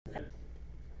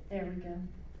There we go.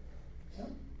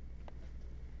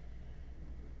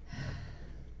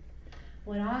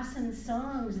 What awesome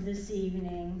songs this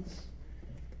evening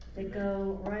that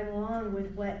go right along with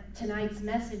what tonight's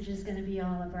message is going to be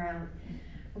all about.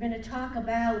 We're going to talk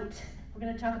about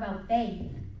faith.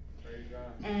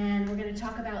 And we're going to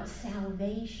talk about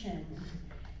salvation.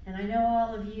 And I know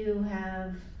all of you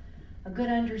have a good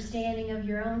understanding of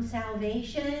your own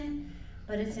salvation,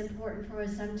 but it's important for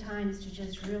us sometimes to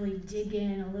just really dig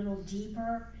in a little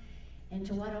deeper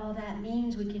into what all that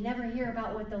means. We can never hear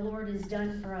about what the Lord has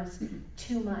done for us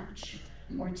too much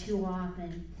or too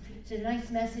often. So tonight's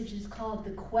message is called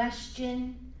The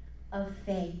Question of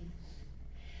Faith.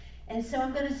 And so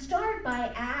I'm going to start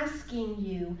by asking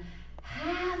you,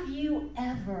 have you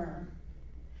ever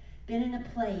been in a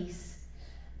place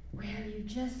where you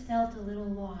just felt a little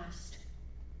lost?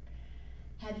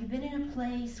 Have you been in a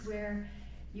place where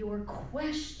you were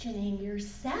questioning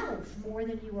yourself more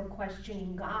than you were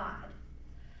questioning God?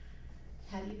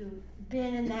 Have you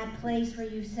been in that place where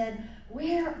you said,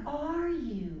 where are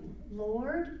you,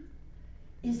 Lord?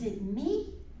 Is it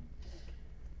me?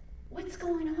 What's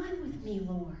going on with me,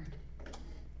 Lord?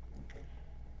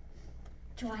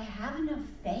 Do I have enough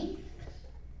faith?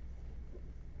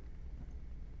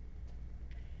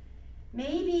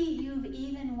 Maybe you've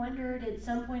even wondered at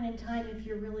some point in time if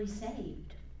you're really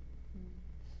saved.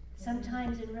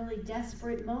 Sometimes in really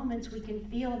desperate moments we can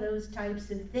feel those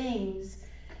types of things.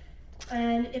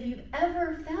 And if you've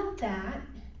ever felt that,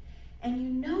 and you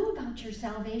know about your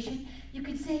salvation, you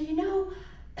could say,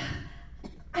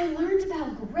 I learned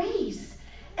about grace.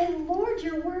 And Lord,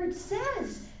 your word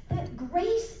says that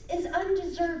grace is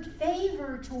undeserved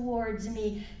favor towards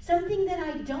me, something that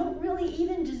I don't really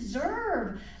even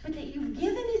deserve, but that you've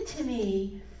given it to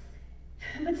me.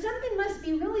 But something must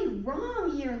be really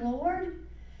wrong here, Lord,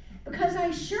 because I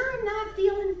sure am not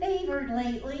feeling favored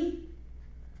lately.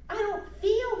 I don't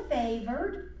feel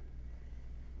favored.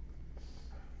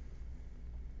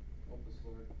 Help us,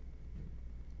 Lord.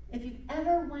 If you've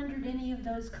ever wondered any of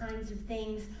those kinds of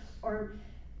things, or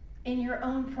in your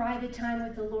own private time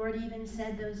with the Lord even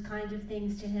said those kinds of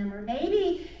things to him, or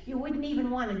maybe you wouldn't even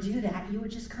want to do that. You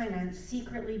would just kind of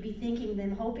secretly be thinking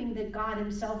them, hoping that God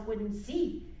himself wouldn't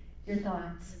see your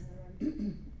thoughts.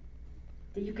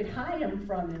 That you could hide them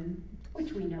from him,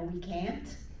 which we know we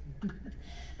can't.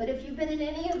 But if you've been in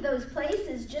any of those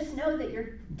places, just know that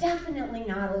you're definitely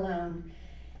not alone.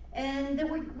 And that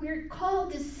we're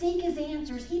called to seek his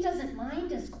answers. He doesn't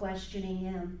mind us questioning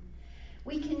him.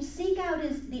 We can seek out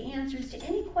the answers to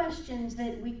any questions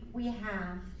that we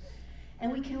have.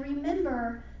 And we can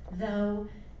remember, though,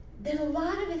 that a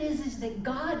lot of it is that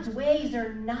God's ways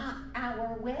are not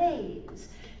our ways.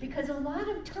 Because a lot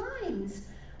of times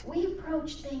we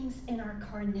approach things in our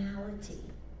carnality.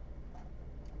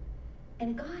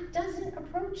 And God doesn't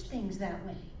approach things that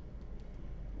way.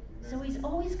 So he's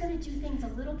always going to do things a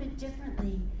little bit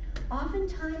differently,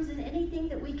 oftentimes than anything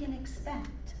that we can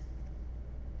expect.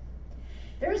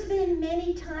 There's been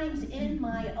many times in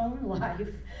my own life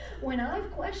when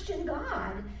I've questioned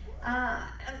God.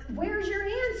 Where's your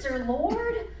answer,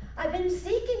 Lord? I've been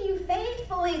seeking you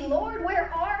faithfully. Lord,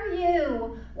 where are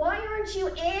you? Why aren't you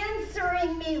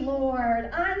answering me, Lord?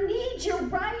 I need you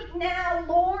right now,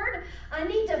 Lord. I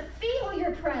need to feel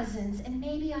your presence. And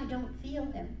maybe I don't feel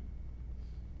him.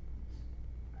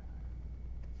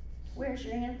 Where's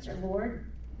your answer, Lord?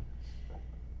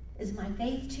 Is my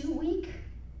faith too weak?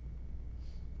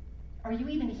 Are you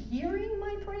even hearing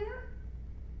my prayer?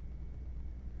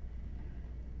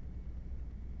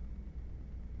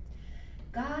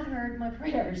 God heard my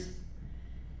prayers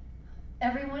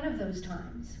every one of those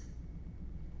times.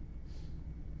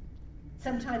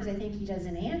 Sometimes I think he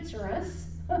doesn't answer us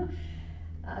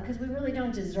because we really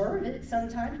don't deserve it.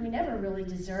 Sometimes we never really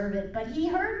deserve it. But he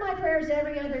heard my prayers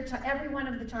every one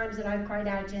of the times that I've cried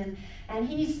out to him. And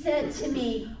he said to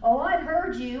me, oh, I've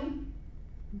heard you.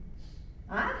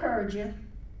 I've heard you.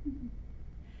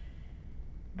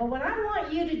 But what I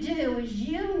want you to do is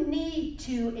you need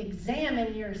to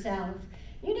examine yourself.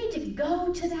 You need to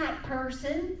go to that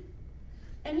person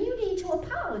and you need to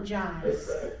apologize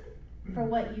for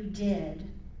what you did,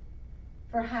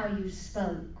 for how you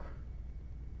spoke.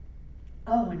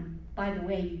 Oh, and by the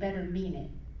way, you better mean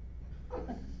it.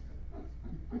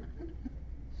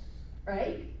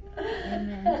 Right?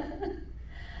 Amen.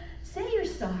 Say you're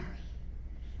sorry.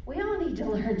 We all need to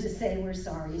learn to say we're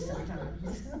sorry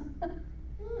sometimes.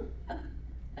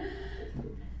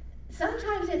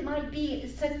 Sometimes it might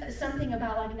be something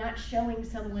about like not showing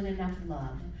someone enough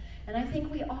love. And I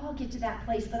think we all get to that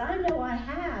place, but I know I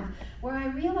have, where I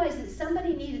realized that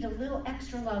somebody needed a little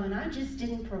extra love and I just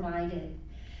didn't provide it.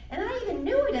 And I even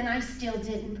knew it and I still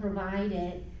didn't provide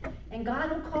it. And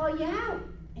God will call you out.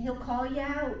 He'll call you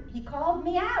out. He called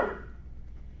me out.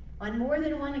 On more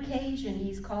than one occasion,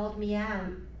 he's called me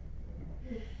out.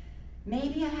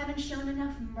 Maybe I haven't shown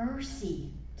enough mercy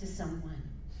to someone.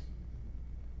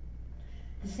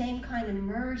 The same kind of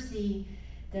mercy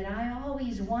that I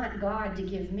always want God to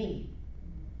give me.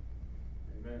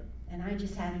 Amen. And I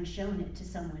just haven't shown it to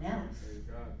someone else. Praise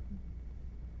God.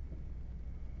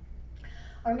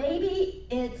 Or maybe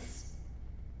it's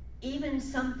even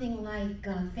something like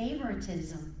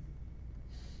favoritism,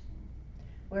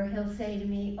 where he'll say to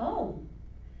me, oh,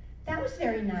 that was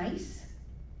very nice.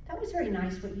 That was very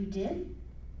nice what you did.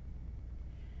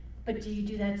 But do you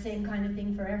do that same kind of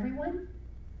thing for everyone?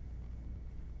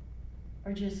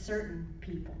 Or just certain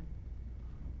people?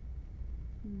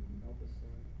 Help us,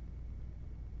 Lord.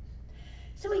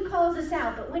 So he calls us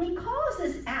out, but when he calls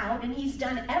us out, and he's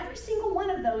done every single one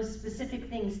of those specific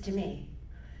things to me,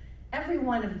 every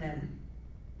one of them,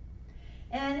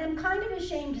 and I'm kind of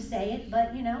ashamed to say it,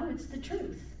 but you know, it's the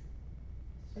truth.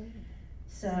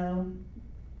 So,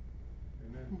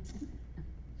 Amen.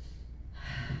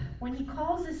 when he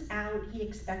calls us out, he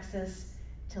expects us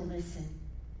to listen,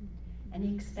 and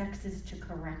he expects us to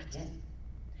correct it.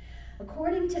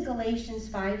 According to Galatians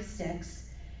 5:6,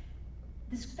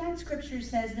 that scripture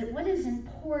says that what is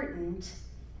important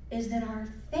is that our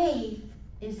faith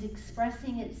is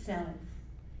expressing itself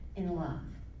in love.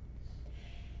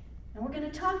 And we're going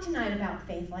to talk tonight about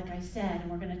faith, like I said,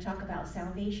 and we're going to talk about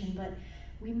salvation, but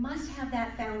we must have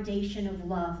that foundation of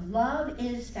love. Love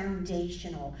is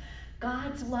foundational.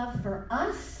 God's love for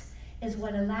us is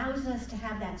what allows us to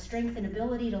have that strength and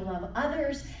ability to love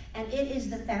others, and it is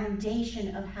the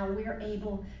foundation of how we're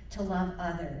able to love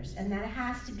others. And that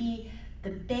has to be the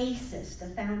basis, the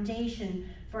foundation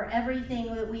for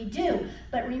everything that we do.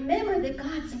 But remember that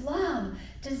God's love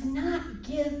does not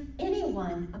give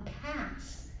anyone a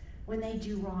pass when they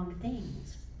do wrong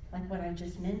things, like what I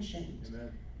just mentioned.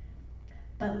 Amen.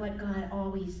 But what God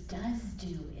always does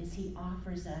do is he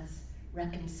offers us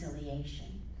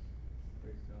reconciliation.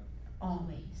 Praise God.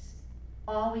 Always.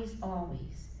 Always,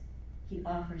 always. He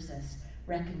offers us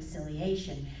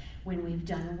reconciliation when we've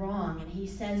done wrong. And he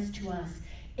says to us,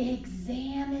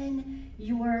 examine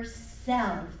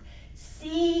yourself.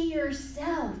 See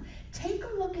yourself. Take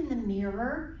a look in the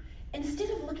mirror. Instead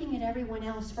of looking at everyone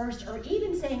else first, or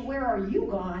even saying, where are you,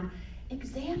 God?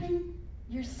 Examine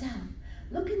yourself.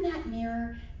 Look in that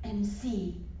mirror and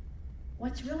see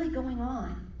what's really going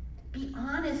on. Be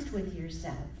honest with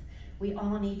yourself. We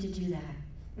all need to do that.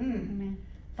 Amen.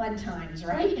 Fun times,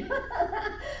 right?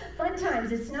 Fun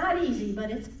times. It's not easy, but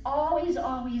it's always,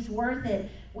 always worth it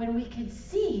when we could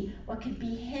see what could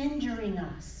be hindering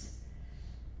us,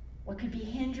 what could be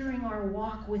hindering our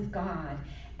walk with God.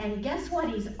 And guess what?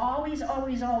 He's always,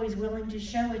 always, always willing to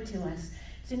show it to us.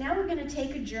 So now we're going to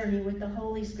take a journey with the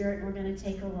Holy Spirit, and we're going to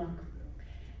take a look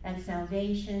at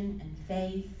salvation and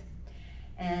faith.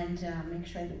 And make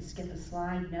sure I didn't skip a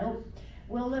slide. Nope.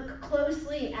 We'll look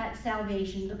closely at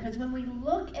salvation, because when we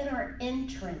look at our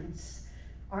entrance,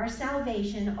 our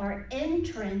salvation, our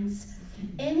entrance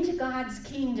into God's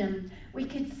kingdom, we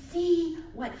could see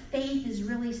what faith is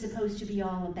really supposed to be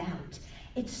all about.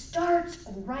 It starts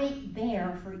right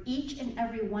there for each and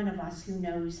every one of us who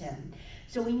knows him.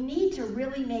 So we need to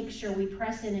really make sure we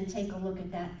press in and take a look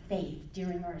at that faith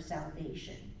during our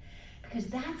salvation, because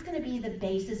that's going to be the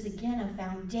basis, again, a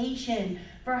foundation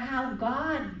for how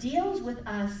God deals with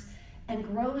us and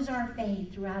grows our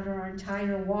faith throughout our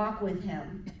entire walk with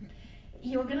him.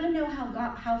 You're going to know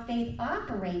how faith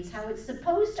operates, how it's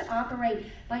supposed to operate,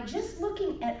 by just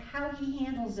looking at how he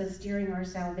handles us during our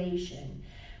salvation.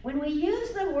 When we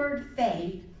use the word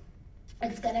faith,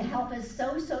 it's going to help us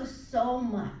so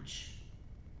much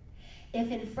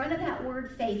if in front of that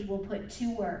word faith we'll put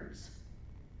two words.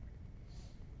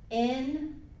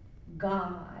 In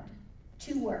God.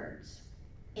 Two words.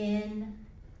 In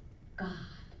God.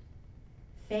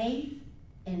 Faith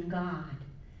in God.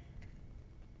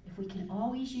 If we can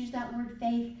always use that word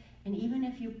faith, and even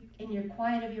if you, in your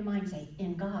quiet of your mind, say,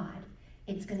 in God,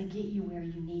 it's going to get you where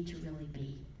you need to really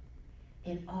be.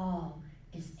 It all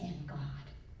is in God.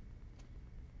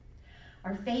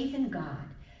 Our faith in God.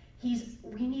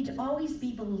 We need to always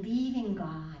be believing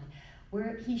God,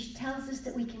 where he tells us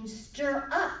that we can stir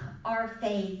up our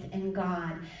faith in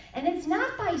God. And it's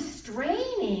not by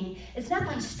straining. It's not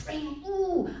by straining,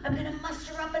 ooh, I'm going to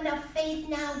muster up enough faith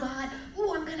now, God.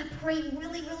 Ooh, I'm going to pray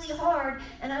really, really hard,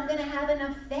 and I'm going to have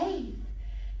enough faith.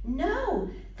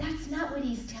 No, that's not what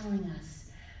he's telling us.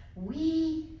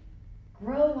 We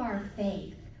grow our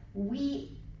faith.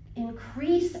 We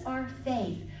increase our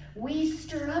faith We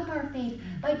stir up our faith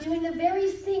by doing the very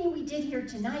thing we did here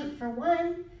tonight. For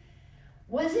one,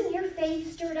 wasn't your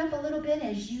faith stirred up a little bit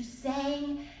as you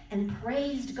sang and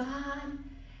praised God?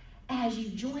 As you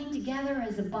joined together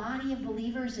as a body of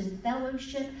believers in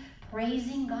fellowship,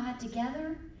 praising God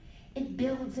together? It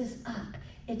builds us up.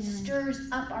 It stirs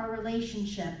up our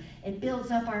relationship. It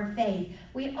builds up our faith.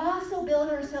 We also build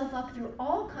ourselves up through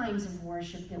all kinds of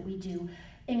worship that we do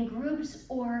in groups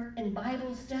or in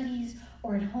Bible studies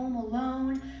or at home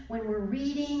alone, when we're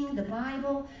reading the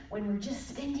Bible, when we're just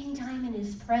spending time in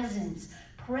His presence,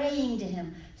 praying to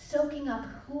Him, soaking up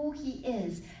who He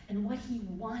is and what He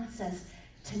wants us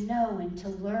to know and to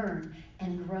learn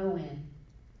and grow in.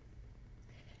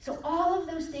 So all of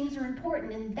those things are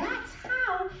important, and that's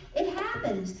how it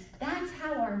happens. That's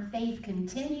how our faith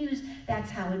continues. That's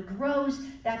how it grows.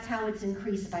 That's how it's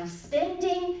increased, by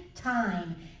spending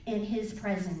time in His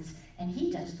presence, and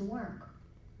He does the work.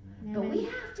 Amen. But we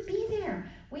have to be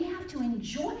there. We have to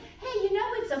enjoy. Hey,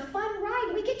 it's a fun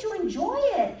ride. We get to enjoy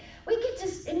it. We get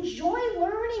to enjoy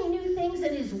learning new things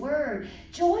in His Word.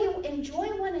 Enjoy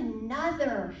one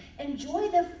another. Enjoy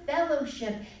the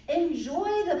fellowship.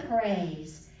 Enjoy the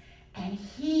praise. And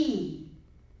He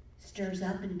stirs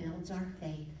up and builds our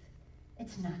faith.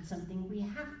 It's not something we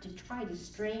have to try to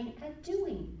strain at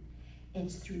doing.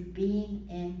 It's through being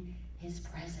in His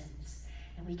presence.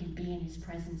 And we can be in His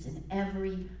presence in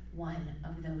every one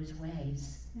of those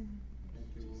ways. Thank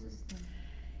you,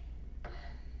 Lord.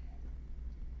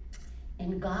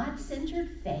 In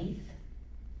God-centered faith,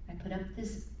 I put up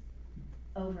this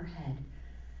overhead.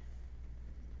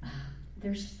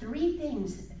 There's three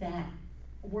things that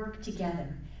work together: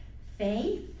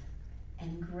 faith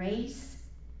and grace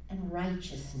and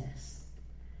righteousness.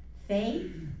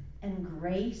 Faith and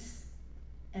grace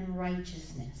and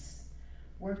righteousness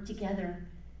work together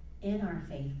in our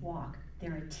faith walk.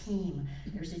 They're a team.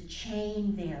 There's a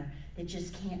chain there that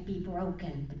just can't be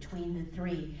broken between the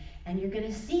three. And you're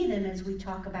going to see them as we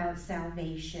talk about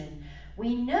salvation.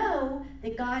 We know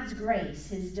that God's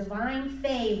grace, His divine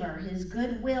favor, His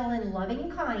goodwill and loving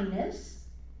kindness.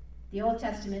 The Old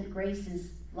Testament grace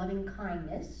is loving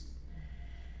kindness.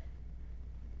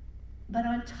 But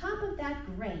on top of that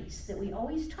grace that we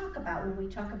always talk about when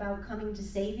we talk about coming to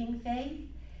saving faith,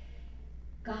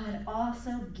 God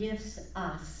also gives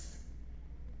us,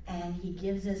 and He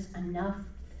gives us enough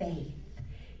faith.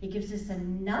 He gives us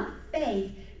enough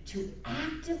faith to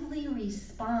actively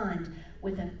respond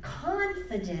with a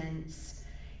confidence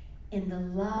in the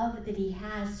love that He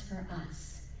has for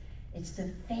us. It's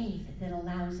the faith that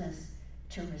allows us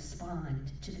to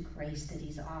respond to the grace that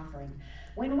He's offering.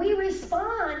 When we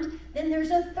respond, then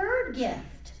there's a third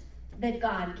gift that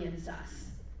God gives us.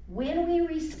 When we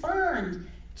respond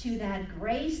to that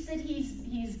grace that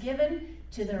He's given,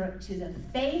 to the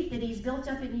faith that He's built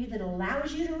up in you that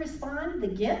allows you to respond, the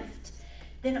gift,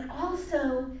 then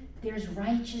also there's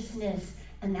righteousness.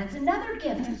 And that's another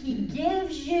gift. He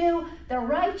gives you the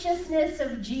righteousness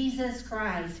of Jesus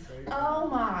Christ. Oh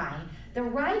my. The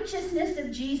righteousness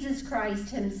of Jesus Christ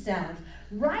Himself.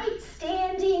 Right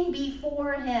standing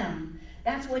before Him.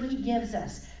 That's what He gives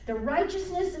us. The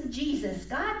righteousness of Jesus.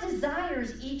 God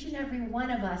desires each and every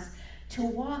one of us to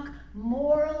walk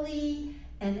morally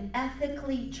and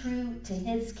ethically true to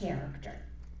His character.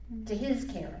 To His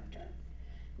character.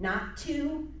 Not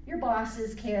to your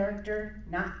boss's character,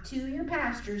 not to your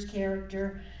pastor's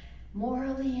character.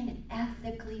 Morally and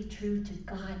ethically true to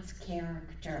God's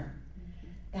character.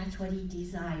 That's what He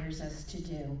desires us to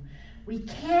do. We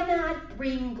cannot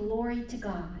bring glory to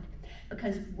God,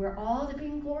 because we're all to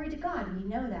bring glory to God. We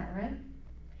know that, right?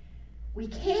 We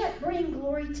can't bring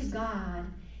glory to God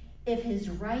if His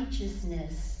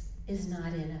righteousness is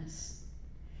not in us,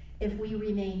 if we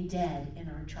remain dead in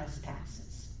our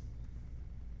trespasses.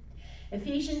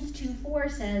 Ephesians 2:4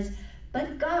 says,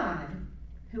 "But God,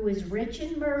 who is rich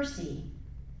in mercy,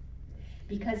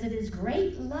 because of His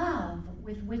great love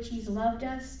with which He's loved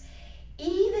us,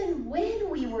 even when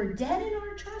we were dead in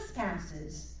our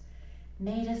trespasses,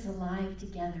 made us alive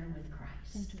together with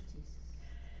Christ." Thank you, Jesus.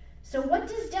 So what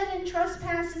does dead in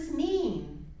trespasses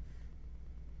mean?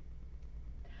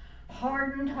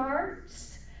 Hardened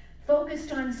hearts,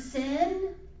 focused on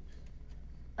sin,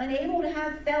 unable to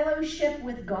have fellowship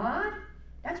with God.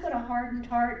 That's what a hardened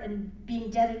heart and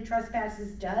being dead in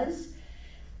trespasses does.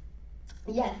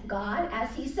 Yet God,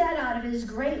 as He said, out of His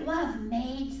great love,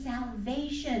 made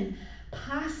salvation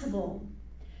possible.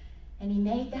 And He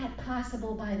made that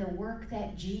possible by the work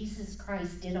that Jesus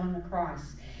Christ did on the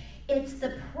cross. It's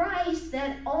the price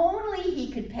that only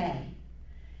He could pay.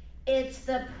 It's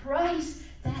the price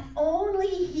that only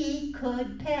He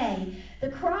could pay. The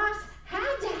cross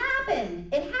had to happen.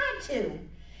 It had to.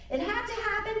 It had to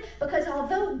happen because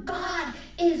although God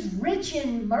is rich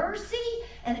in mercy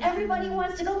and everybody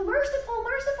wants to go, merciful,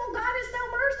 merciful, God is so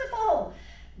merciful.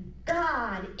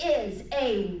 God is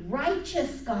a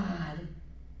righteous God.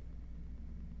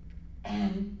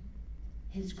 And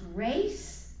his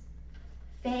grace,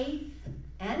 faith,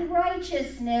 and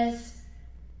righteousness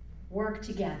work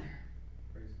together.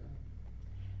 Praise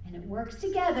God. And it works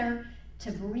together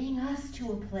to bring us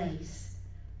to a place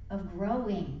of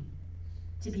growing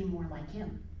to be more like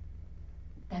him.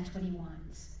 That's what he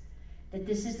wants. That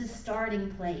this is the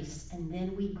starting place, and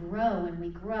then we grow and we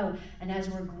grow. And as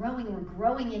we're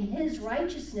growing in his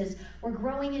righteousness, we're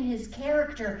growing in his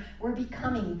character, we're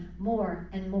becoming more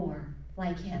and more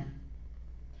like him.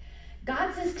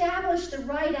 God's established the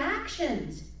right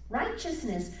actions,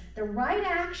 righteousness, the right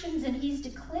actions, and he's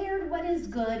declared what is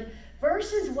good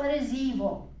versus what is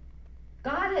evil.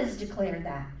 God has declared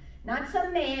that. Not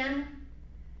some man,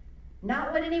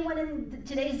 not what anyone in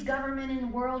today's government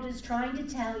and world is trying to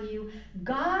tell you.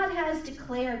 God has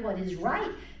declared what is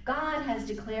right. God has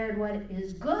declared what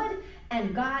is good,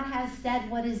 and God has said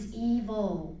what is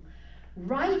evil.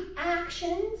 Right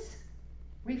actions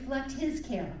reflect his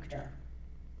character,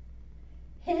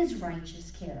 his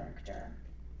righteous character.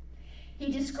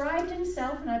 He described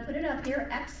himself, and I put it up here,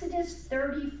 Exodus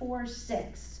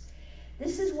 34:6.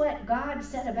 This is what God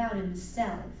said about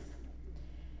himself.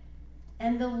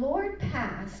 And the Lord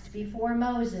passed before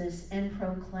Moses and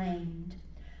proclaimed,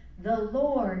 the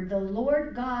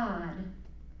Lord God,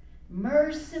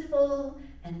 merciful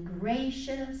and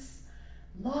gracious,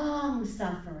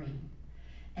 long-suffering,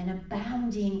 and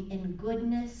abounding in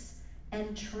goodness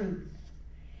and truth,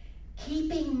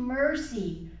 keeping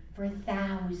mercy for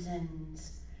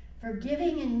thousands,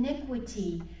 forgiving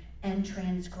iniquity and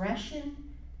transgression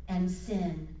and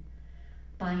sin,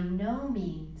 by no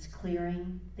means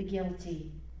clearing the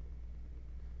guilty.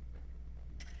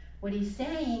 What he's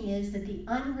saying is that the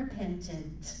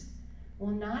unrepentant will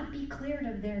not be cleared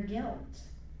of their guilt.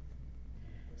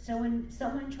 So when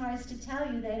someone tries to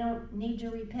tell you they don't need to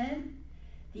repent,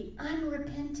 the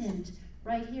unrepentant,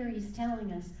 right here he's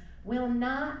telling us, will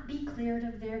not be cleared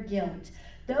of their guilt.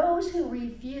 Those who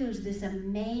refuse this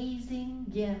amazing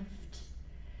gift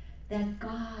that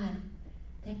God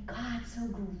so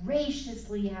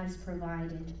graciously has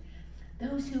provided,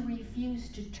 those who refuse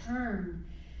to turn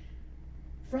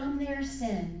from their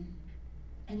sin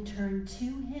and turn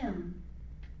to him,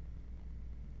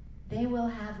 they will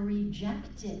have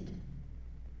rejected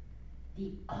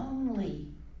the only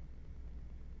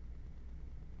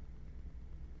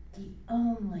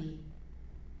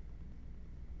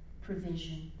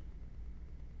provision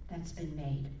that's been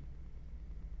made.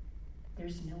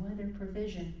 There's no other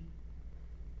provision.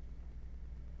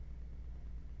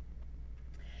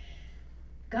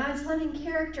 God's loving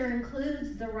character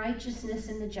includes the righteousness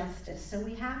and the justice. So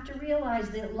we have to realize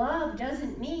that love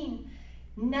doesn't mean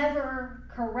never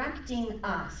correcting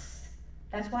us.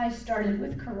 That's why I started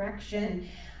with correction.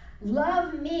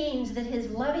 Love means that his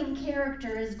loving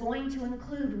character is going to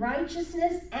include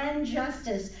righteousness and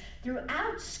justice.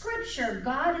 Throughout Scripture,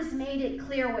 God has made it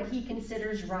clear what he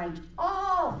considers right.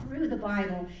 All through the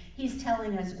Bible, he's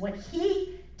telling us what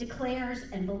he declares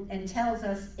and tells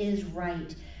us is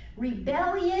right.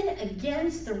 Rebellion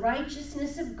against the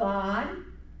righteousness of God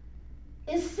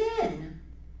is sin.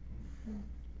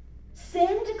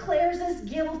 Sin declares us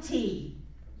guilty.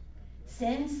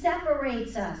 Sin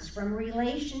separates us from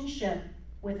relationship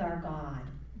with our God.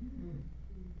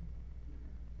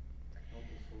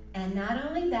 And not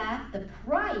only that, the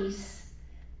price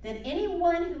that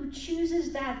anyone who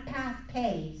chooses that path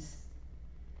pays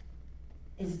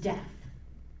is death.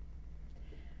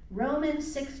 Romans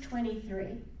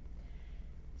 6:23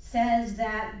 says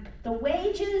that the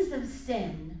wages of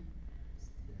sin,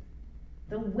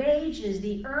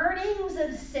 the earnings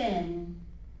of sin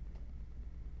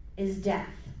is death.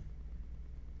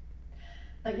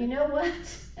 But you know what?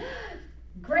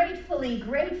 Gratefully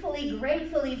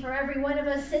for every one of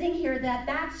us sitting here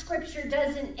that scripture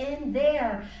doesn't end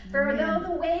there. For though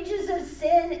the wages of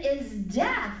sin is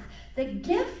death, the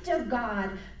gift of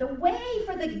God, the way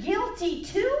for the guilty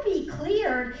to be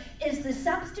cleared is the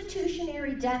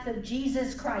substitutionary death of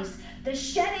Jesus Christ, the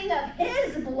shedding of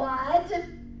his blood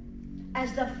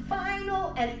as the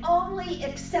final and only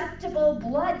acceptable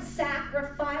blood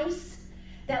sacrifice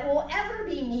that will ever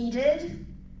be needed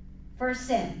for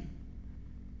sin.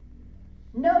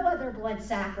 No other blood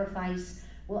sacrifice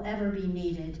will ever be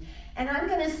needed. And I'm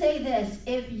going to say this,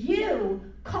 if you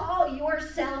call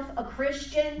yourself a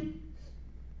Christian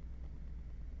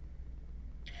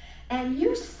and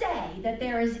you say that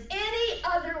there is any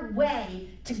other way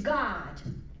to God,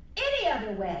 any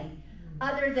other way,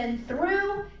 other than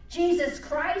through Jesus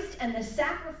Christ and the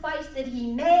sacrifice that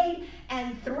he made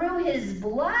and through his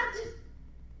blood,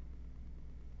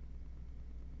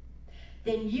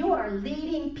 then you are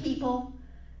leading people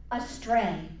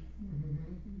astray.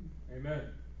 Amen.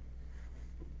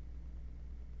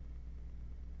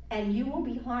 And you will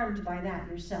be harmed by that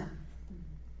yourself.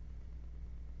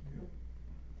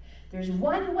 There's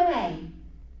one way,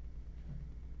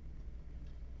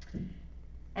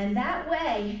 and that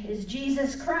way is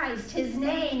Jesus Christ. His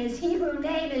name, his Hebrew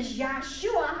name is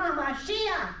Yahshua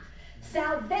HaMashiach.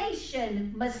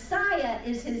 Salvation, Messiah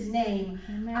is his name.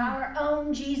 Amen. Our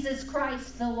own Jesus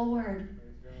Christ the Lord.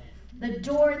 The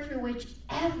door through which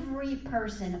every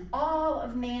person, all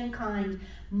of mankind,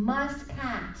 must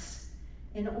pass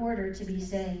in order to be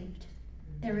saved.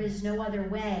 There is no other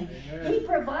way. Amen. He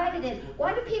provided it.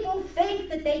 Why do people think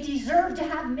that they deserve to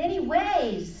have many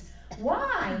ways?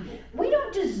 Why? We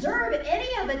don't deserve any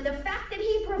of it. The fact that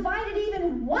he provided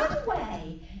even one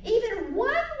way,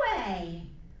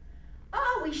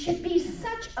 oh, we should be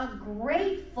such a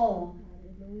grateful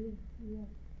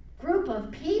group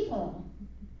of people.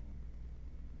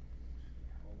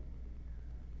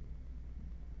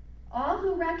 All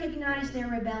who recognize their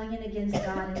rebellion against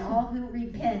God and all who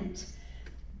repent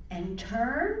and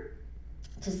turn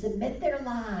to submit their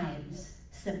lives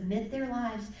to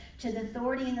the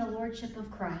authority and the lordship of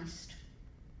Christ.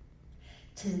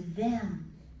 To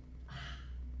them,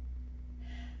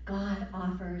 God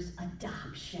offers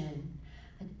adoption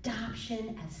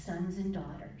as sons and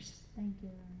daughters. Thank you,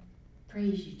 Lord.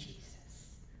 Praise you,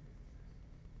 Jesus.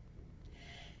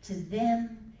 To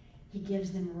them, he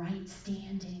gives them right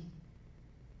standing.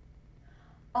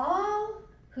 All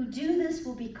who do this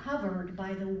will be covered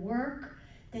by the work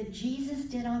that Jesus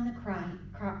did on the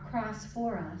cross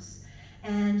for us.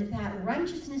 And that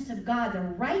righteousness of God, the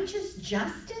righteous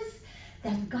justice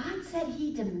that God said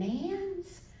he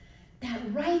demands, that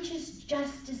righteous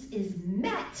justice is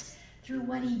met through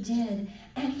what he did.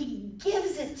 And he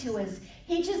gives it to us.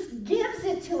 He just gives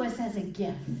it to us as a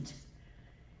gift.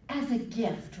 As a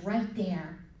gift right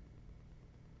there.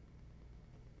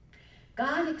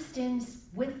 God extends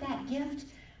with that gift,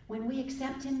 when we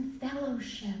accept him,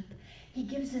 fellowship. He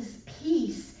gives us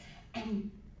peace.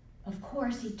 And, of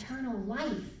course, eternal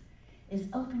life is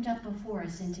opened up before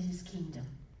us into his kingdom.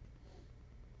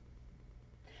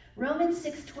 Romans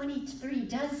 6:23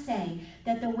 does say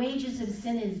that the wages of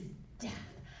sin is death.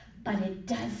 But it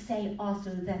does say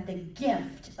also that the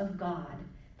gift of God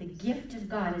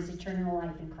is eternal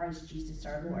life in Christ Jesus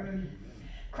our Lord.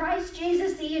 Christ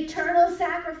Jesus, the eternal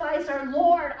sacrifice, our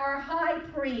Lord, our high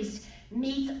priest,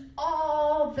 meets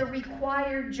all the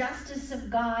required justice of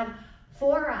God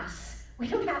for us. We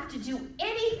don't have to do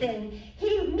anything.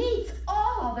 He meets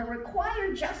all the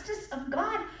required justice of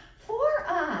God for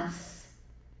us.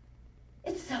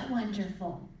 It's so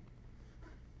wonderful.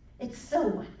 It's so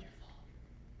wonderful.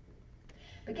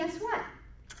 But guess what?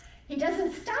 He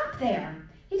doesn't stop there.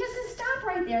 He doesn't stop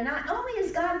right there. Not only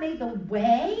has God made the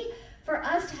way for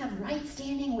us to have right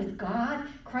standing with God,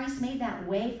 Christ made that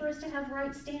way for us to have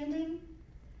right standing,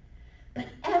 but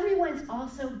everyone's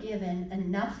also given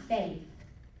enough faith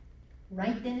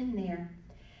right then and there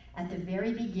at the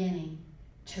very beginning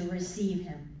to receive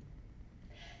him.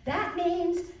 That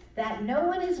means that no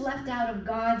one is left out of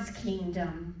God's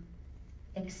kingdom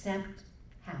except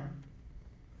how?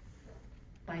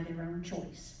 By their own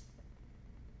choice.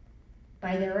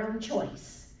 By their own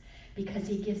choice. Because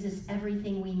he gives us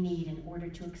everything we need in order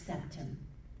to accept him.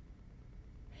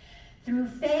 Through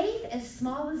faith as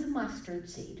small as a mustard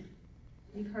seed,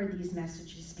 we've heard these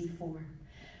messages before,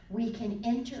 we can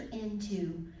enter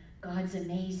into God's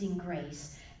amazing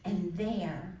grace, and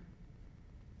there,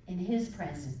 in his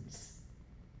presence,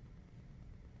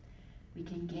 we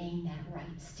can gain that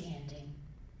right standing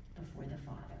before the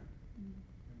Father.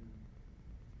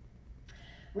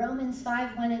 Romans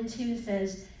 5:1-2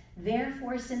 says,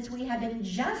 therefore, since we have been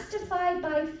justified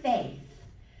by faith,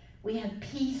 we have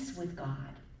peace with God.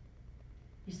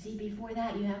 You see, before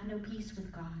that, you have no peace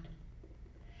with God.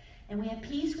 And we have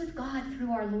peace with God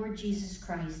through our Lord Jesus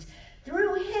Christ.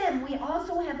 Through him, we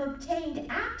also have obtained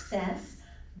access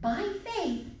by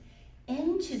faith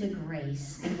into the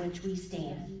grace in which we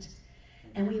stand.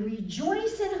 And we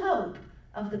rejoice in hope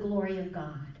of the glory of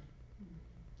God.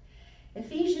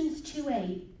 Ephesians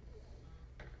 2:8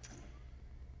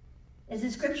 is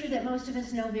a scripture that most of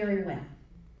us know very well.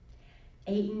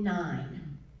 8 and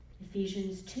 9.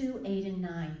 Ephesians 2:8 and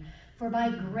 9. For by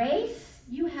grace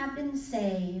you have been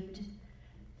saved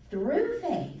through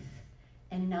faith,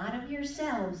 and not of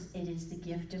yourselves. It is the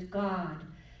gift of God,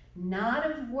 not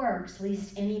of works,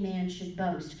 lest any man should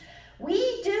boast.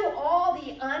 We do all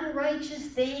the unrighteous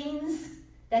things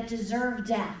that deserve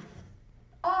death,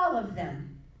 all of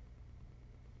them.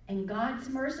 And God's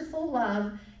merciful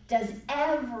love does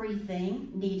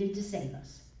everything needed to save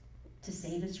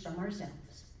us from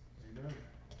ourselves. Amen.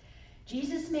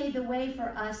 Jesus made the way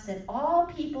for us that all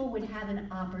people would have an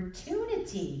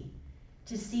opportunity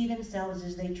to see themselves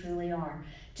as they truly are,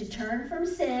 to turn from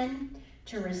sin,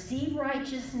 to receive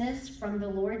righteousness from the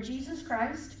Lord Jesus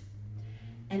Christ.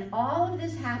 And all of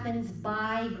this happens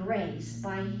by grace,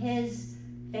 by His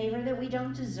favor that we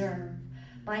don't deserve.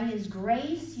 By His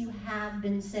grace you have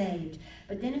been saved.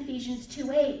 But then Ephesians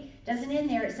 2:8 doesn't end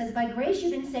there. It says, by grace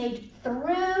you've been saved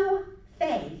through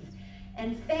faith.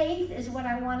 And faith is what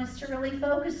I want us to really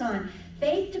focus on.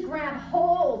 Faith to grab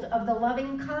hold of the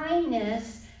loving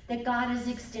kindness that God has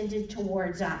extended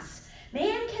towards us.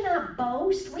 Man cannot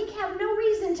boast. We have no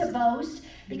reason to boast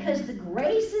because the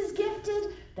grace is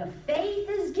gifted, the faith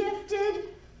is gifted.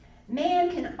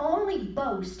 Man can only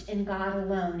boast in God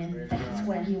alone, and that's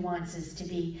what He wants us to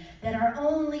be. That our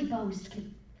only boast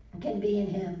can be in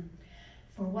Him.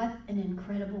 For what an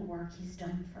incredible work He's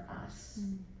done for us.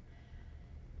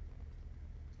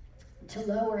 To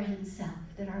lower Himself,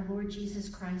 that our Lord Jesus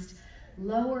Christ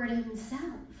lowered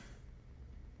Himself.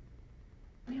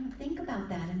 We don't think about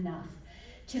that enough.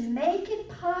 To make it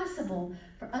possible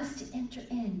for us to enter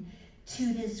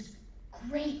into this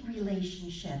great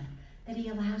relationship that He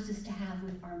allows us to have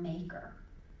with our Maker,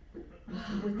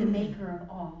 with the Maker of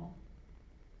all.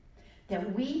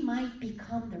 That we might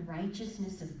become the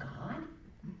righteousness of God?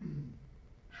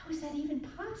 How is that even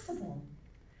possible?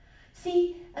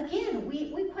 See, again,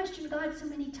 we question God so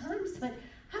many times, but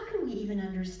how can we even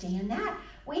understand that?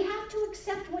 We have to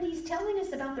accept what He's telling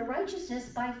us about the righteousness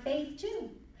by faith too.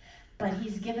 But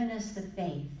He's given us the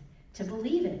faith to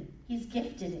believe it. He's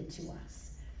gifted it to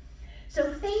us.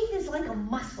 So faith is like a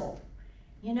muscle.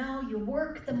 You know, you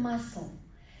work the muscle.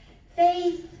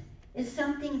 Faith is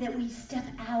something that we step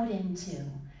out into,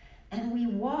 and we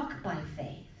walk by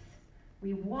faith.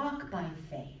 We walk by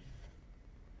faith.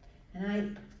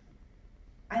 And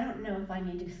I don't know if I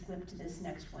need to flip to this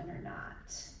next one or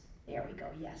not. There we go,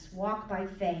 yes. Walk by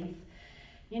faith.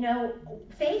 You know,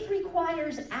 faith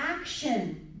requires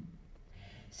action.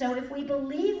 So if we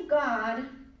believe God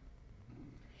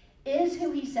is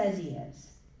who He says He is,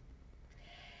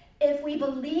 if we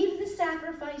believe the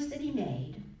sacrifice that He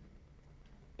made,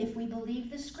 if we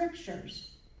believe the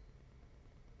Scriptures,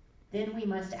 then we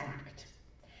must act.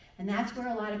 And that's where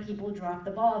a lot of people drop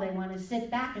the ball. They want to sit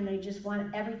back and they just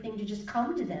want everything to just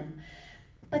come to them.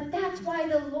 But that's why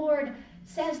the Lord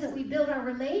says that we build our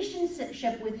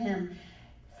relationship with Him.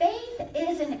 Faith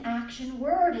is an action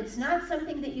word. It's not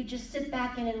something that you just sit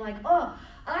back in and like, oh,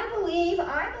 I believe.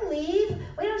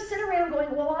 We don't sit around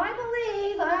going, well, I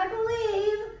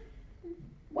believe.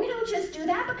 We don't just do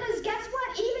that because guess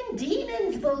what? Even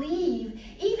demons believe.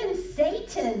 Even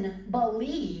Satan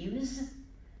believes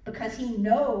because he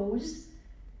knows.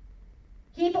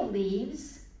 He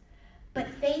believes. But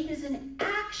faith is an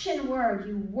action word.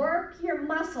 You work your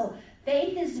muscle.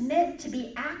 Faith is meant to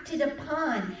be acted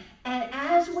upon. And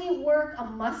as we work a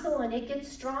muscle and it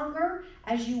gets stronger,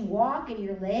 as you walk and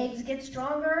your legs get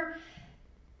stronger,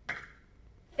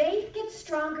 faith gets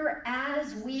stronger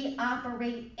as we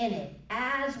operate in it,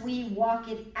 as we walk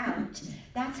it out.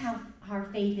 That's how our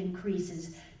faith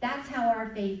increases. That's how our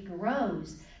faith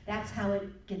grows. That's how it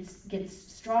gets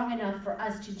strong enough for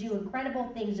us to do incredible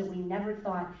things that we never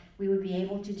thought we would be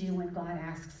able to do when God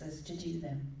asks us to do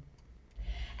them.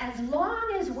 As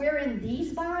long as we're in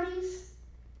these bodies,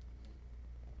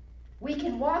 we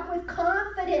can walk with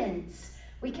confidence.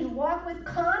 We can walk with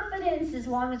confidence as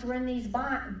long as we're in these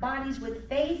bodies with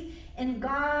faith in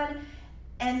God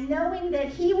and knowing that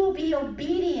He will be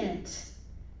obedient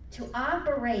to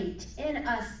operate in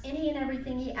us any and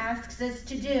everything He asks us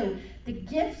to do. The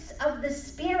gifts of the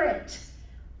Spirit,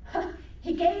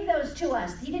 He gave those to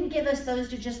us. He didn't give us those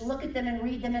to just look at them and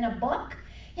read them in a book.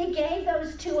 He gave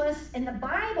those to us in the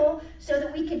Bible so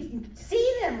that we could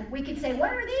see them. We could say,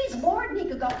 what are these, Lord? And He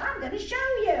could go, I'm going to show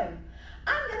you.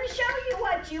 I'm going to show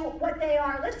you what they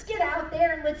are. Let's get out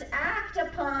there and let's act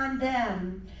upon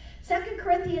them. 2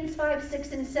 Corinthians 5,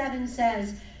 6, and 7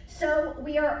 says, so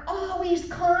we are always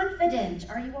confident.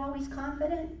 Are you always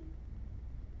confident?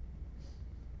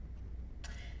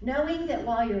 Knowing that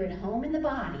while you're at home in the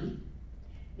body,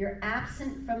 you're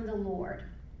absent from the Lord.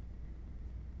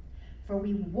 For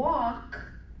we walk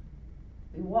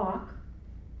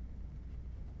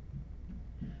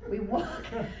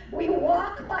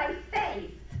by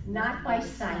faith, not by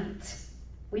sight.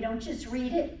 We don't just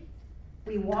read it,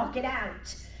 we walk it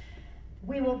out.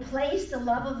 We will place the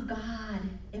love of God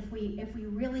if we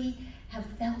really have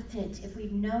felt it, if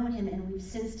we've known him and we've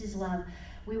sensed his love.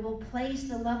 We will place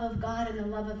the love of God and the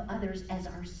love of others as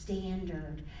our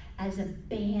standard, as a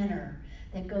banner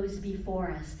that goes before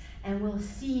us. And we'll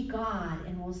see God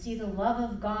and we'll see the love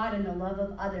of God and the love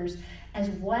of others as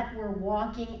what we're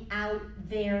walking out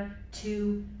there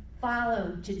to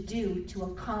follow, to do, to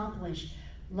accomplish.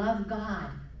 Love God,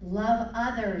 love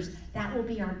others. That will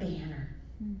be our banner.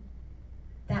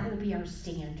 That will be our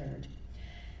standard.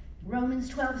 Romans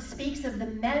 12 speaks of the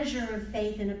measure of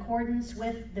faith in accordance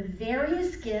with the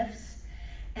various gifts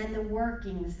and the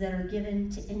workings that are given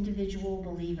to individual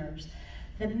believers.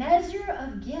 The measure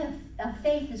of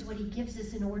faith is what he gives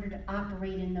us in order to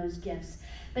operate in those gifts.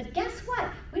 But guess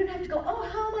what? We don't have to go, oh,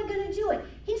 how am I going to do it?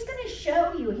 He's going to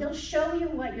show you. He'll show you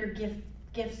what your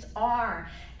gifts are.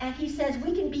 And he says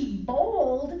we can be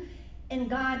bold in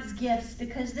God's gifts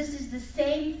because this is the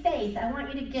same faith. I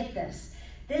want you to get this.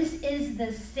 This is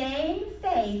the same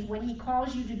faith when he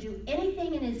calls you to do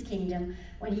anything in his kingdom,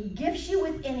 when he gifts you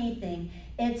with anything.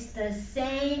 It's the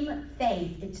same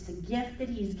faith. It's the gift that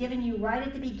he's given you right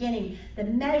at the beginning, the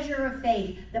measure of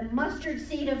faith, the mustard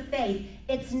seed of faith.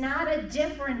 It's not a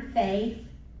different faith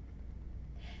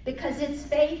because it's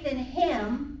faith in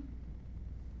him,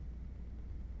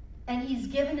 and he's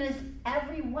given us,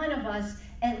 every one of us,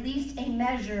 at least a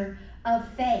measure of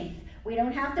faith. We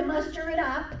don't have to muster it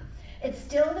up. It's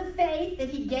still the faith that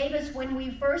he gave us when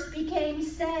we first became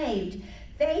saved.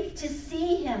 Faith to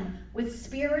see him with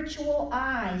spiritual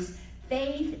eyes.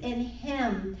 Faith in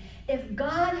him. If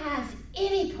God has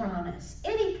any promise,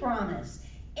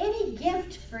 any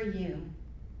gift for you,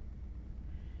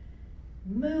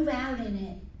 move out in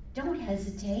it. Don't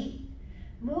hesitate.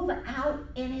 Move out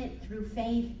in it through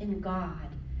faith in God.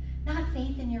 Not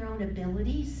faith in your own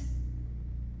abilities.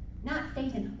 Not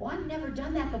faith in, well, I've never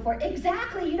done that before.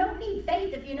 Exactly. You don't need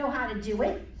faith if you know how to do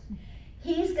it.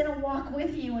 He's going to walk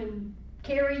with you and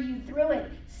carry you through it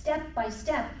step by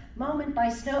step, moment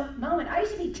by moment. I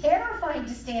used to be terrified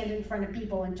to stand in front of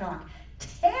people and talk.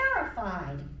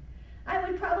 Terrified. I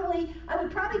would probably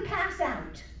pass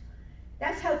out.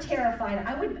 That's how terrified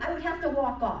I would have to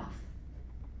walk off.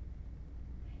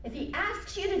 If he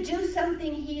asks you to do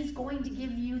something, he's going to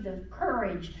give you the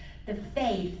courage, the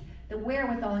faith, the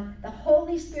wherewithal. The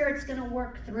Holy Spirit's going to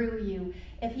work through you.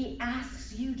 If he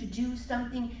asks you to do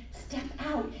something, step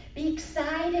out. Be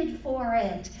excited for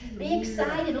it. Be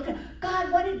excited. Look at,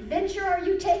 God, what adventure are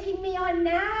you taking me on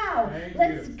now?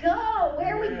 Let's go.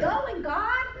 Where are we going,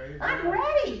 God? I'm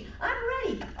ready.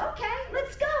 Okay,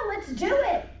 let's go. Let's do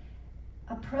it.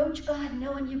 Approach God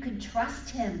knowing you can trust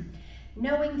him,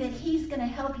 knowing that he's going to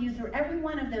help you through every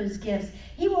one of those gifts.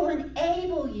 He will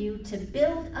enable you to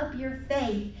build up your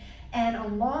faith, and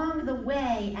along the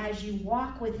way, as you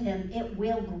walk with him, it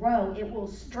will grow, it will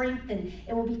strengthen,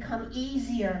 it will become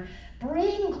easier.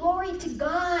 Bring glory to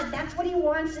God. That's what he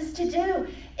wants us to do.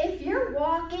 If you're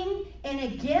walking in a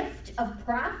gift of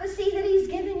prophecy that he's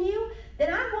given you,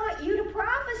 then I want you to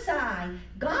prophesy.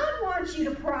 God wants you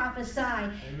to prophesy.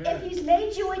 Amen. If he's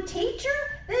made you a teacher,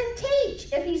 then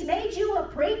teach. If he's made you a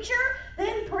preacher,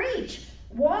 then preach.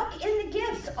 Walk in the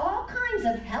gifts, all kinds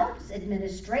of helps,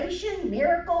 administration,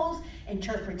 miracles,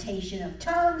 interpretation of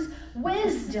tongues,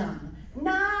 wisdom,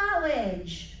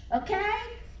 knowledge, okay?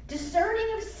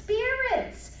 Discerning of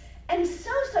spirits, and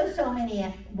so many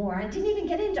more. I didn't even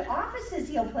get into offices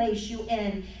he'll place you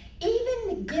in. Even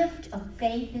the gift of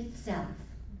faith itself.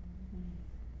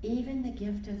 Even the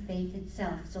gift of faith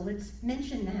itself. So let's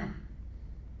mention that.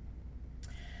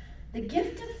 The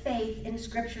gift of faith in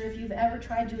Scripture, if you've ever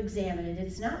tried to examine it,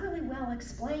 it's not really well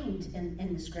explained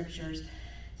in the Scriptures.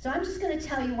 So I'm just going to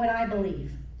tell you what I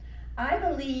believe. I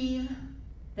believe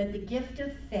that the gift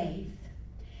of faith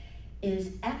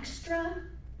is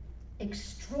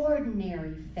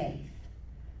extraordinary faith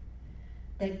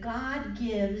that God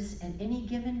gives at any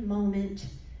given moment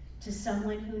to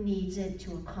someone who needs it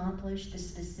to accomplish the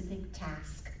specific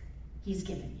task he's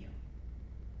given you.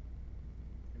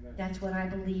 Amen. That's what I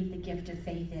believe the gift of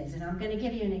faith is. And I'm going to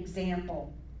give you an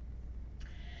example.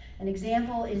 An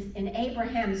example is in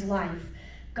Abraham's life.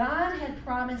 God had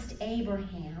promised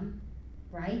Abraham,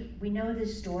 right? We know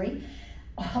this story.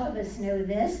 All of us know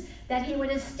this, that he would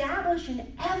establish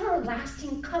an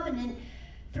everlasting covenant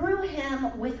through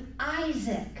him with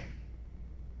Isaac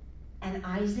and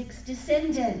Isaac's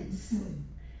descendants.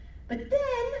 But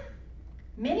then,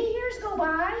 many years go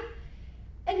by,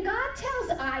 and God tells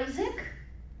Isaac,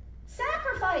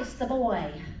 sacrifice the boy.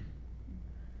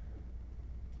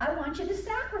 I want you to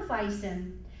sacrifice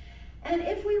him. And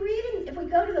if we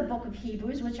go to the book of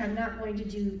Hebrews, which I'm not going to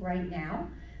do right now,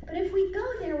 but if we go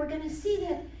there, we're going to see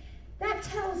that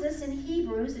tells us in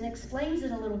Hebrews and explains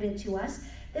it a little bit to us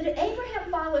that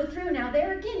Abraham followed through. Now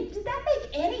there again, did that make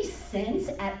any sense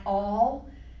at all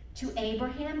to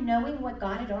Abraham, knowing what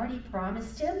God had already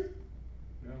promised him?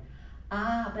 No.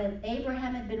 But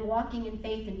Abraham had been walking in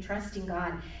faith and trusting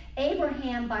God.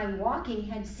 Abraham, by walking,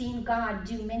 had seen God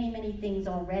do many, many things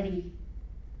already.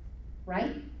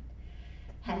 Right?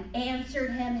 Had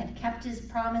answered him, had kept his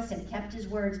promise, had kept his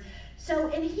words. So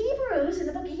in Hebrews, in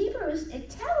the book of Hebrews,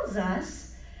 it tells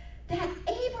us that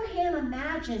Abraham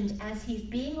imagined, as he's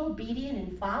being obedient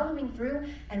and following through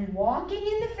and walking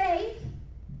in the faith,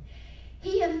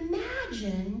 he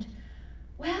imagined,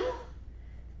 well,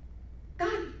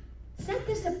 God said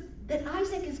this, that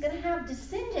Isaac is going to have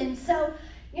descendants. So,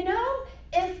 you know,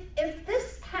 if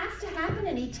this has to happen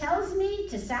and he tells me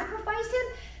to sacrifice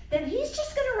him, then he's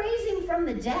just going to raise him from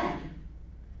the dead.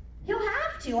 He'll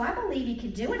have to. I believe he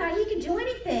could do it. He could do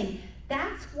anything.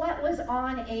 That's what was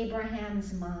on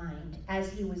Abraham's mind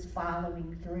as he was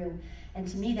following through. And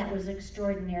to me, that was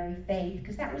extraordinary faith,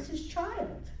 because that was his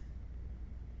child.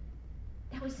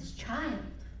 That was his child.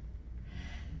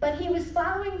 But he was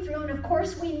following through, and of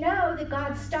course we know that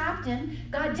God stopped him.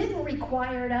 God didn't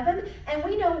require it of him. And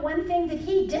we know one thing that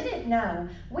he didn't know.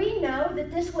 We know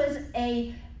that this was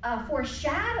a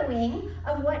foreshadowing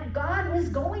of what God was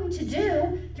going to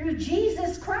do through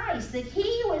Jesus Christ, that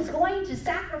he was going to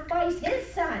sacrifice his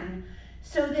son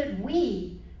so that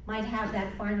we might have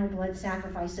that final blood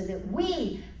sacrifice, so that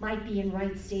we might be in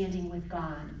right standing with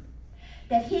God.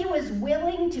 That he was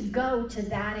willing to go to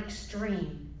that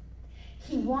extreme.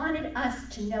 He wanted us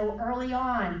to know early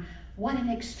on what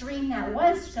an extreme that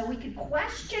was so we could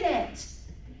question it.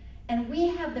 And we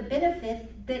have the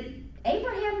benefit that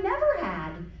Abraham never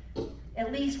had,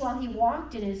 at least while he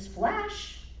walked in his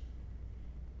flesh,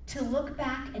 to look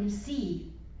back and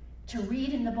see, to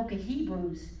read in the book of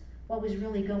Hebrews what was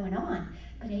really going on.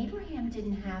 But Abraham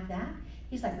didn't have that.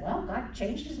 He's like, well, God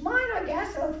changed his mind, I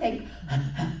guess. So think,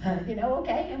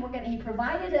 okay, and he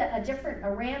provided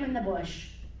a ram in the bush.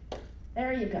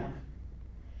 There you go.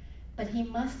 But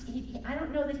I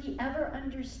don't know that he ever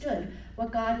understood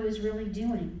what God was really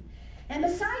doing. And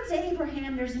besides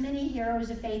Abraham, there's many heroes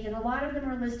of faith, and a lot of them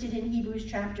are listed in Hebrews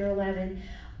chapter 11.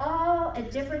 All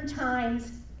at different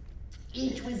times,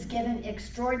 each was given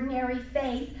extraordinary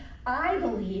faith. I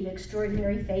believe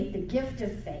extraordinary faith, the gift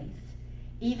of faith.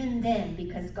 Even then,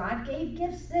 because God gave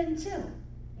gifts then too.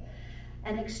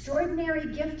 An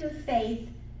extraordinary gift of faith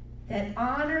that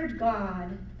honored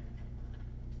God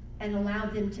and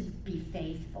allowed them to be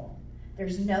faithful.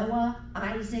 There's Noah,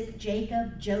 Isaac,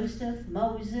 Jacob, Joseph,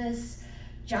 Moses,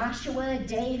 Joshua,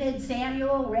 David,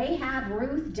 Samuel, Rahab,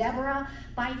 Ruth, Deborah.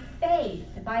 By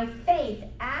faith,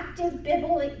 active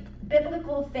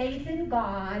biblical faith in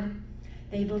God,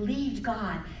 they believed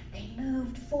God. They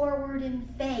moved forward in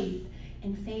faith,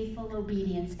 in faithful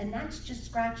obedience. And that's just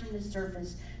scratching the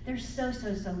surface. There's so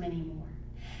many more.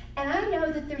 And I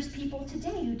know that there's people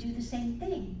today who do the same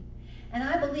thing. And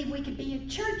I believe we could be a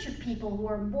church of people who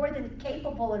are more than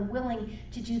capable and willing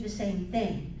to do the same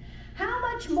thing. How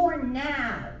much more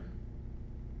now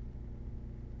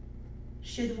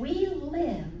should we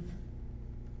live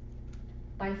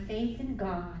by faith in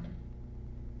God?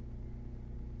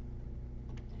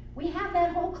 We have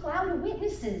that whole cloud of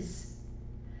witnesses.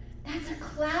 That's a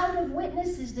cloud of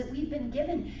witnesses that we've been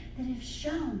given that have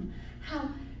shown how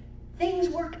things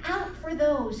work out for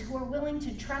those who are willing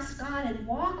to trust God and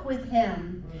walk with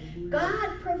him.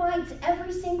 God provides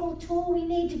every single tool we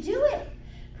need to do it.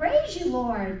 Praise you,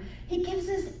 Lord. He gives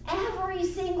us every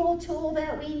single tool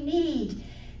that we need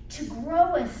to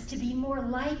grow us to be more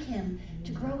like him,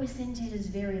 to grow us into his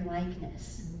very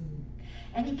likeness.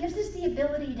 And he gives us the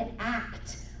ability to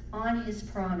act on his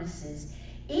promises.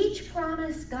 Each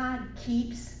promise God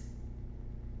keeps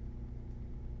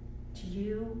to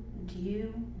you, and to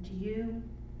you, and to you,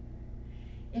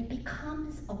 it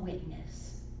becomes a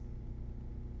witness.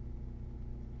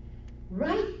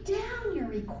 Write down your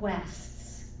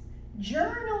requests.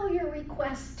 Journal your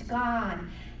requests to God.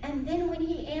 And then when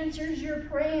he answers your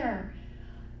prayer,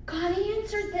 God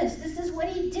answered this. This is what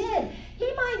he did.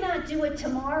 He might not do it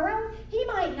tomorrow. He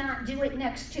might not do it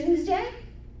next Tuesday.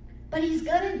 But he's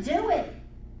going to do it.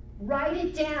 Write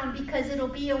it down, because it'll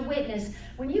be a witness.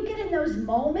 When you get in those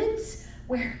moments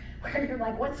where you're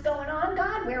like, what's going on,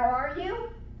 God? Where are you?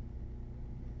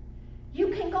 You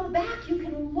can go back. You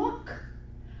can look.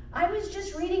 I was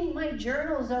just reading my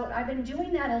journals. I've been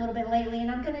doing that a little bit lately,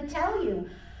 and I'm going to tell you,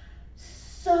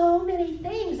 so many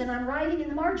things names and I'm writing in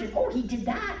the margin, oh, he did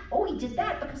that, oh, he did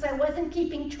that, because I wasn't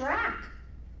keeping track.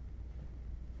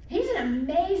 He's an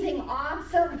amazing,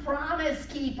 awesome promise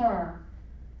keeper.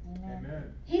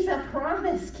 Amen. He's a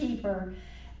promise keeper.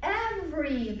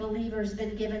 Every believer's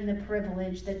been given the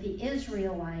privilege that the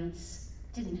Israelites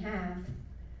didn't have.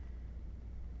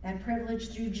 That privilege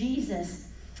through Jesus.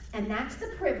 And that's the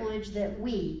privilege that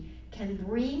we can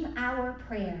bring our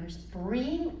prayers,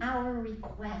 bring our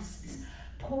requests,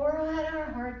 pour out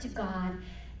our heart to God,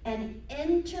 and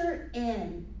enter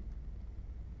in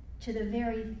to the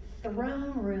very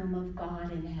throne room of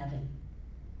God in heaven.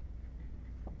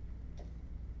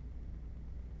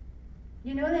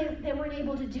 You know, they weren't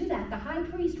able to do that. The high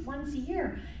priest once a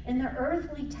year in the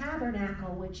earthly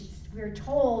tabernacle, which we're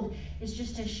told is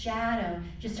just a shadow,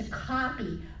 just a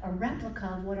copy, a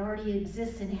replica of what already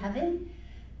exists in heaven,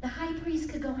 the high priest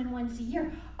could go in once a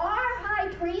year. Our high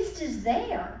priest is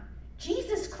there.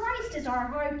 Jesus Christ is our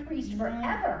high priest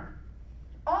forever.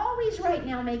 Always right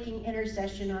now making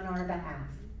intercession on our behalf.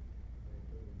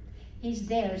 He's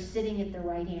there sitting at the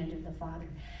right hand of the Father.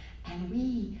 And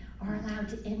we are allowed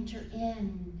to enter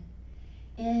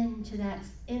into that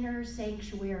inner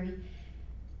sanctuary,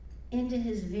 into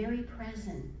his very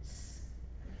presence,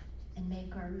 and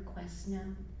make our requests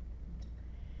known.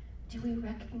 Do we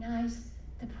recognize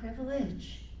the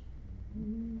privilege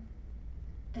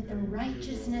that the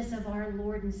righteousness of our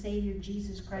Lord and Savior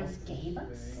Jesus Christ gave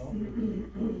us?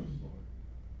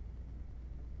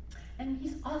 And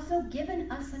he's also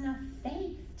given us enough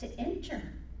faith to enter.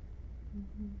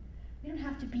 We don't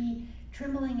have to be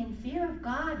trembling in fear of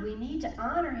God. We need to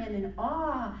honor him in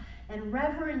awe and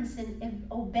reverence and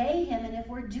obey him. And if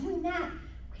we're doing that,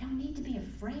 we don't need to be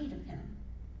afraid of him.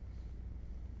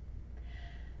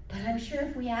 But I'm sure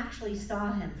if we actually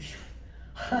saw him,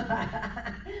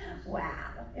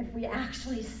 wow, if we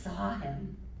actually saw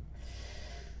him,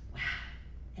 wow,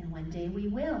 and one day we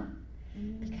will,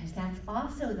 because that's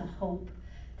also the hope,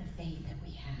 the faith that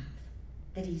we have,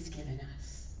 that he's given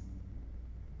us.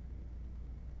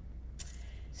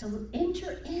 So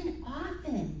enter in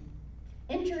often.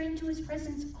 Enter into his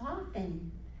presence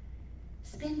often.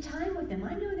 Spend time with him.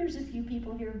 I know there's a few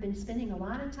people here who have been spending a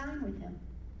lot of time with him.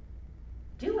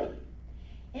 Do it.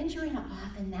 Enter in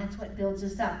often. That's what builds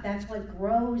us up. That's what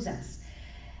grows us.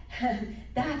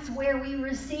 That's where we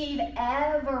receive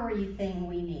everything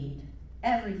we need.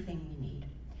 Everything we need.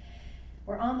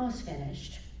 We're almost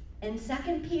finished. In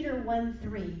 2 Peter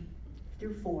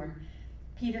 1:3-4,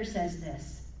 Peter says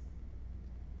this.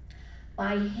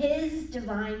 By his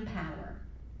divine power,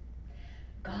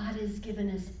 God has given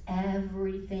us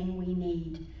everything we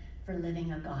need for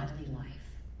living a godly life.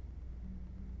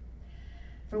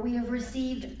 For we have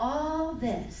received all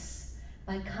this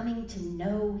by coming to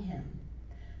know him,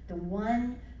 the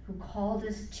one who called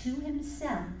us to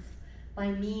himself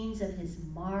by means of his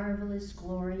marvelous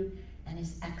glory and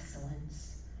his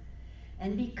excellence.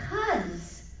 And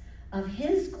because of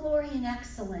his glory and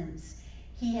excellence,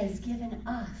 he has given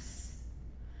us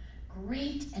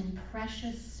great and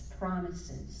precious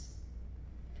promises.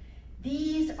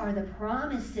 These are the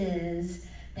promises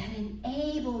that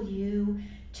enable you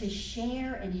to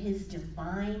share in his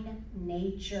divine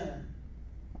nature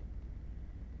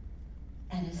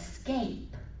and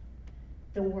escape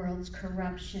the world's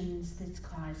corruptions that's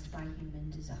caused by human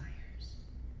desires.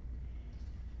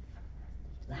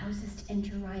 Allows us to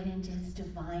enter right into his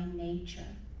divine nature.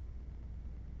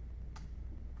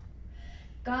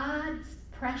 God's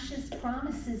precious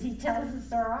promises, he tells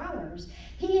us, are ours.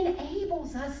 He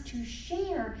enables us to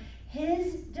share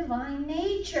his divine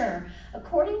nature.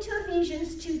 According to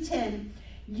Ephesians 2:10,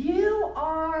 you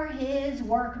are his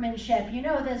workmanship. You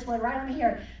know this one, right? Let me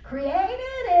hear.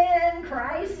 Created in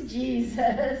Christ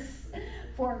Jesus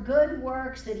for good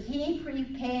works that he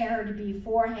prepared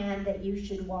beforehand that you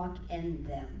should walk in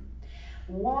them.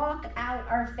 Walk out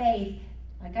our faith.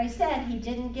 Like I said, he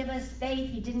didn't give us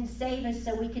faith. He didn't save us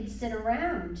so we could sit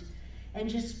around and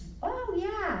just, oh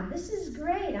yeah, this is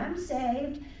great, I'm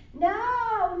saved. No.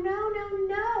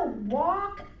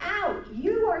 Walk out.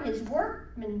 You are his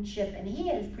workmanship, and he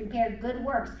has prepared good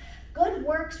works. Good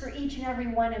works for each and every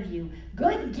one of you.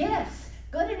 Good gifts,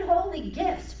 good and holy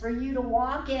gifts for you to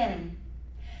walk in.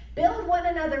 Build one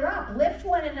another up. Lift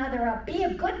one another up. Be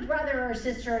a good brother or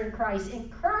sister in Christ.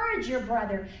 Encourage your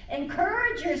brother.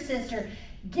 Encourage your sister.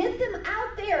 Get them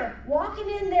out there, walking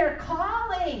in their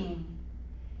calling.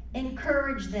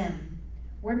 Encourage them.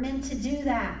 We're meant to do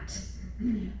that.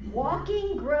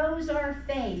 Walking grows our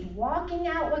faith. Walking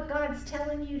out what God's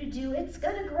telling you to do, it's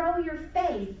going to grow your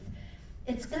faith.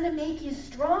 It's going to make you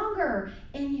stronger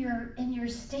in your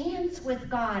stance with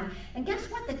God. And guess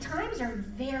what? The times are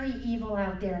very evil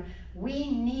out there.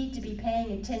 We need to be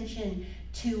paying attention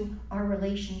to our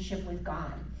relationship with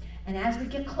God. And as we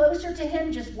get closer to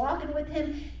Him, just walking with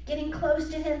Him, getting close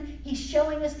to Him, He's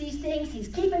showing us these things. He's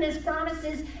keeping His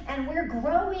promises, and we're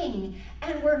growing,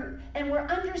 and we're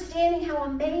understanding how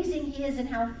amazing He is and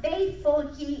how faithful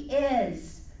He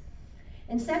is.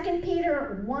 In 2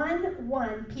 Peter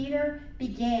 1:1, Peter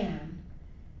began.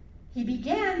 He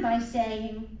began by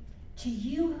saying, "To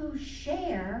you who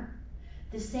share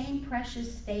the same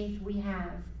precious faith we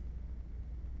have."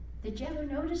 Did you ever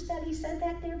notice that he said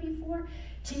that there before?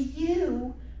 To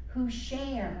you who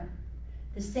share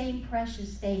the same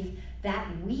precious faith that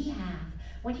we have.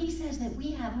 When he says that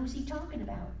we have, who's he talking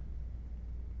about?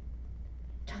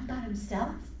 Talking about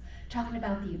himself? Talking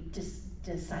about the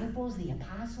disciples, the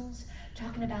apostles?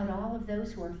 Talking about all of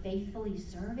those who are faithfully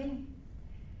serving?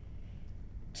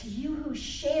 To you who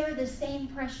share the same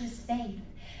precious faith.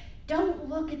 Don't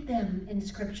look at them in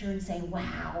Scripture and say,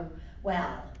 wow,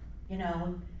 well,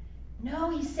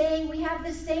 No, he's saying we have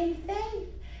the same faith.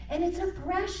 And it's a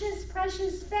precious,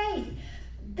 precious faith.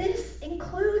 This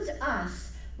includes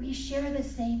us. We share the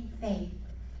same faith.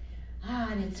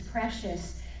 And it's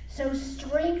precious. So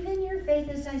strengthen your faith,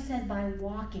 as I said, by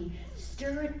walking.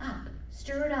 Stir it up.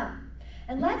 Stir it up.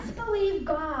 And let's believe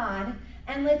God,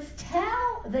 and let's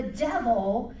tell the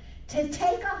devil to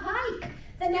take a hike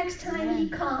the next time he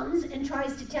comes and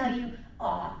tries to tell you,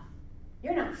 oh,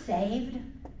 you're not saved.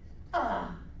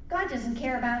 God doesn't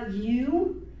care about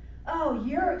you. Oh,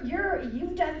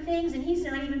 you've done things and he's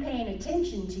not even paying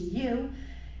attention to you.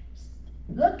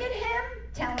 Look at him.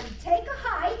 Tell him, take a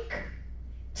hike.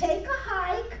 Take a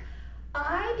hike.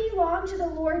 I belong to the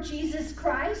Lord Jesus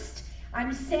Christ.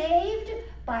 I'm saved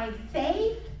by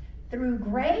faith through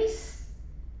grace,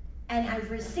 and I've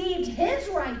received his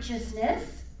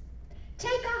righteousness.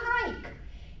 Take a hike.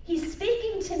 He's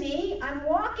speaking to me. I'm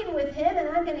walking with him, and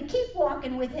I'm going to keep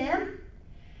walking with him.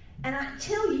 And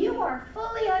until you are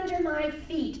fully under my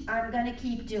feet, I'm going to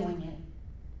keep doing it.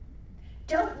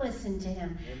 Don't listen to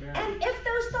him. Amen. And if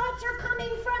those thoughts are coming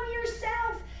from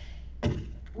yourself,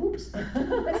 oops,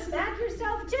 smack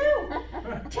yourself too.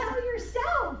 Tell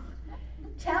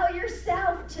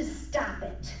yourself to stop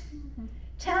it.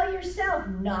 Tell yourself,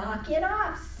 knock it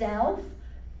off, self.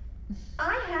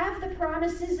 I have the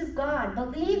promises of God.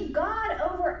 Believe God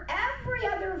over every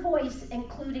other voice,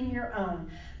 including your own.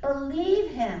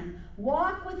 Believe him,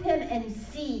 walk with him, and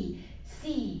see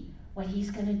what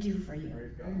he's going to do for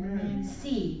you. And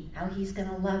see how he's going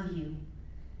to love you.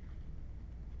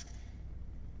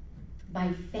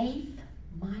 By faith,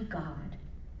 my God,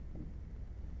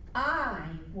 I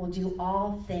will do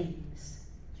all things.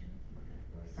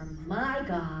 For my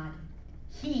God,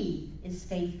 he is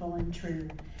faithful and true.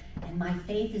 And my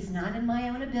faith is not in my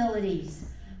own abilities.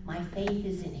 My faith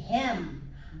is in him.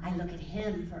 I look at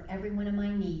him for every one of my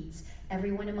needs,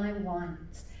 every one of my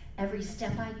wants, every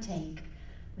step I take,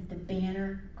 with the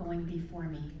banner going before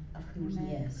me of who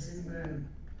he is. Amen.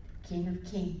 King of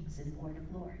kings and Lord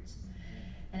of lords.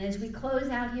 And as we close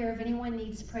out here, if anyone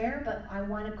needs prayer, but I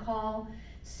want to call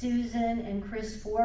Susan and Chris forward.